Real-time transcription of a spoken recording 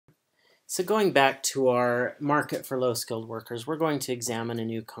So going back to our market for low-skilled workers, we're going to examine a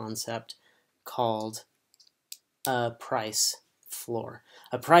new concept called a price floor.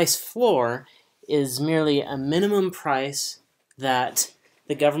 A price floor is merely a minimum price that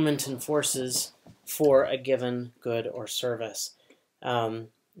the government enforces for a given good or service.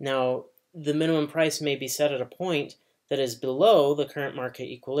 Now, the minimum price may be set at a point that is below the current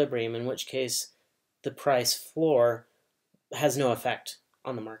market equilibrium, in which case the price floor has no effect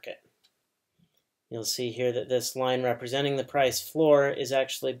on the market. You'll see here that this line representing the price floor is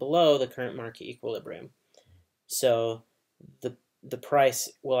actually below the current market equilibrium. So the price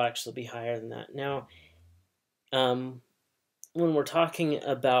will actually be higher than that. Now, when we're talking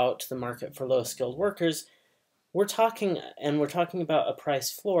about the market for low-skilled workers, we're talking about a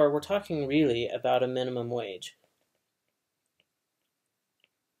price floor, we're talking really about a minimum wage.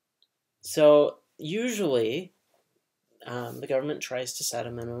 So usually, the government tries to set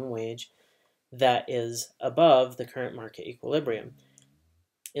a minimum wage that is above the current market equilibrium.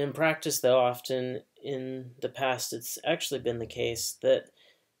 In practice, though, often in the past it's actually been the case that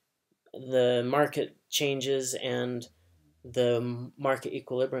the market changes and the market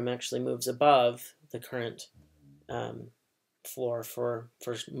equilibrium actually moves above the current floor for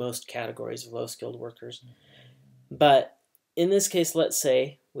most categories of low-skilled workers. But in this case, let's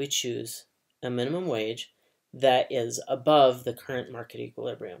say we choose a minimum wage that is above the current market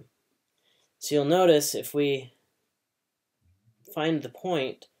equilibrium. So you'll notice if we find the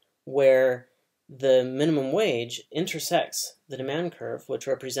point where the minimum wage intersects the demand curve, which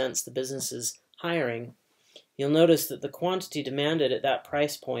represents the business's hiring, you'll notice that the quantity demanded at that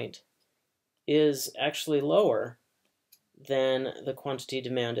price point is actually lower than the quantity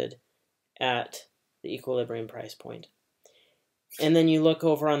demanded at the equilibrium price point. And then you look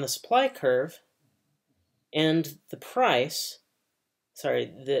over on the supply curve, and the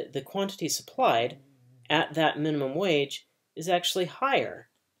quantity supplied at that minimum wage is actually higher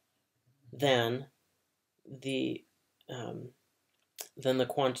than the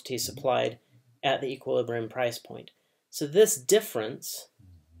quantity supplied at the equilibrium price point. So this difference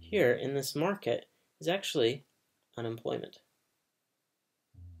here in this market is actually unemployment,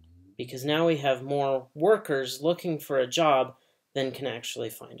 because now we have more workers looking for a job than can actually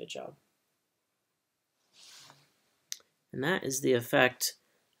find a job. And that is the effect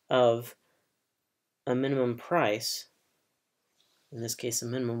of a minimum price, in this case a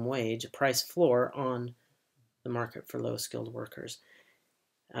minimum wage, a price floor on the market for low-skilled workers.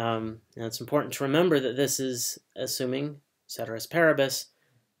 Now it's important to remember that this is assuming ceteris paribus,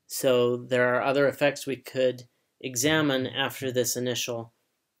 so there are other effects we could examine after this initial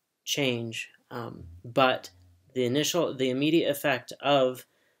change, but the immediate effect of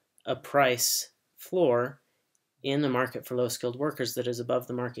a price floor in the market for low-skilled workers that is above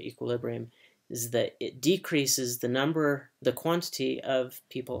the market equilibrium is that it decreases the quantity of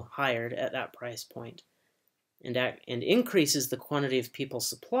people hired at that price point, and increases the quantity of people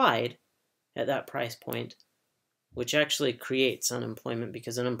supplied at that price point, which actually creates unemployment,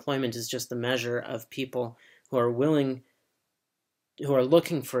 because unemployment is just the measure of people who are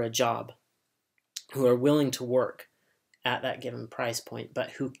looking for a job, who are willing to work at that given price point,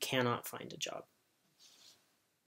 but who cannot find a job.